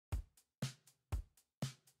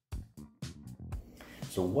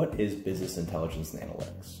So what is business intelligence and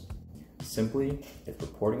analytics? Simply, it's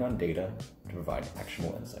reporting on data to provide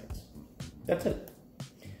actionable insights. That's it.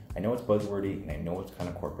 I know it's buzzwordy and I know it's kind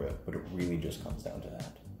of corporate, but it really just comes down to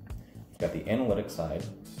that. You've got the analytics side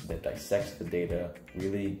that dissects the data,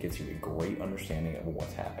 really gives you a great understanding of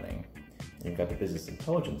what's happening. And you've got the business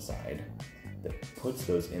intelligence side that puts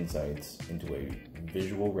those insights into a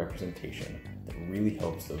visual representation that really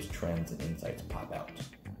helps those trends and insights pop out.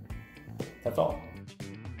 That's all.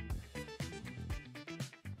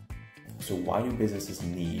 So why do businesses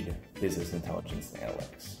need business intelligence and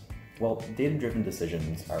analytics? Well, data-driven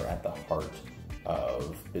decisions are at the heart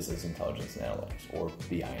of business intelligence and analytics, or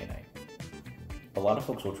BI&A. A lot of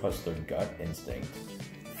folks will trust their gut instinct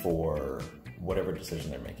for whatever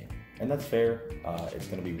decision they're making. And that's fair, it's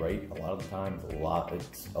gonna be right a lot of the time. A lot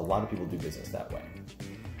of people do business that way.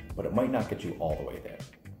 But it might not get you all the way there.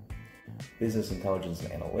 Business intelligence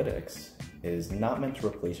and analytics is not meant to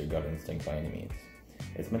replace your gut instinct by any means.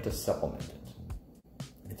 It's meant to supplement it.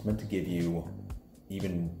 It's meant to give you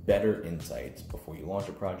even better insights before you launch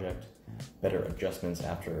a project, better adjustments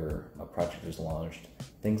after a project is launched,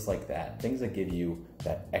 things like that. Things that give you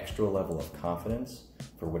that extra level of confidence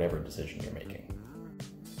for whatever decision you're making.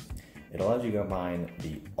 It allows you to combine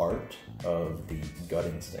the art of the gut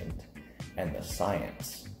instinct and the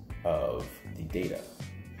science of the data.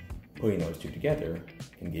 Putting those two together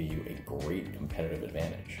can give you a great competitive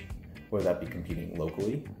advantage, whether that be competing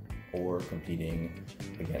locally or competing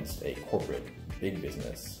against a corporate big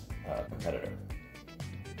business competitor.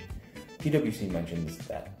 PwC mentions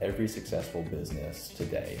that every successful business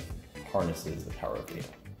today harnesses the power of data.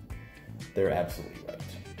 They're absolutely right.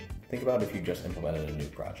 Think about if you just implemented a new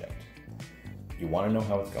project. You want to know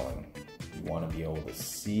how it's going. You want to be able to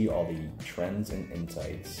see all the trends and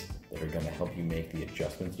insights that are going to help you make the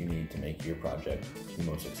adjustments you need to make your project the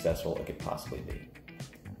most successful it could possibly be.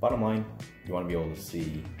 Bottom line, you want to be able to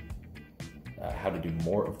see how to do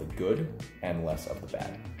more of the good and less of the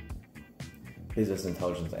bad. Business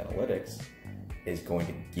intelligence analytics is going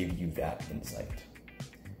to give you that insight.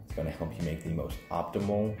 It's going to help you make the most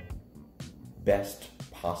optimal, best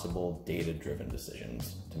possible data-driven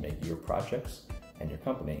decisions to make your projects and your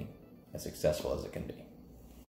company as successful as it can be.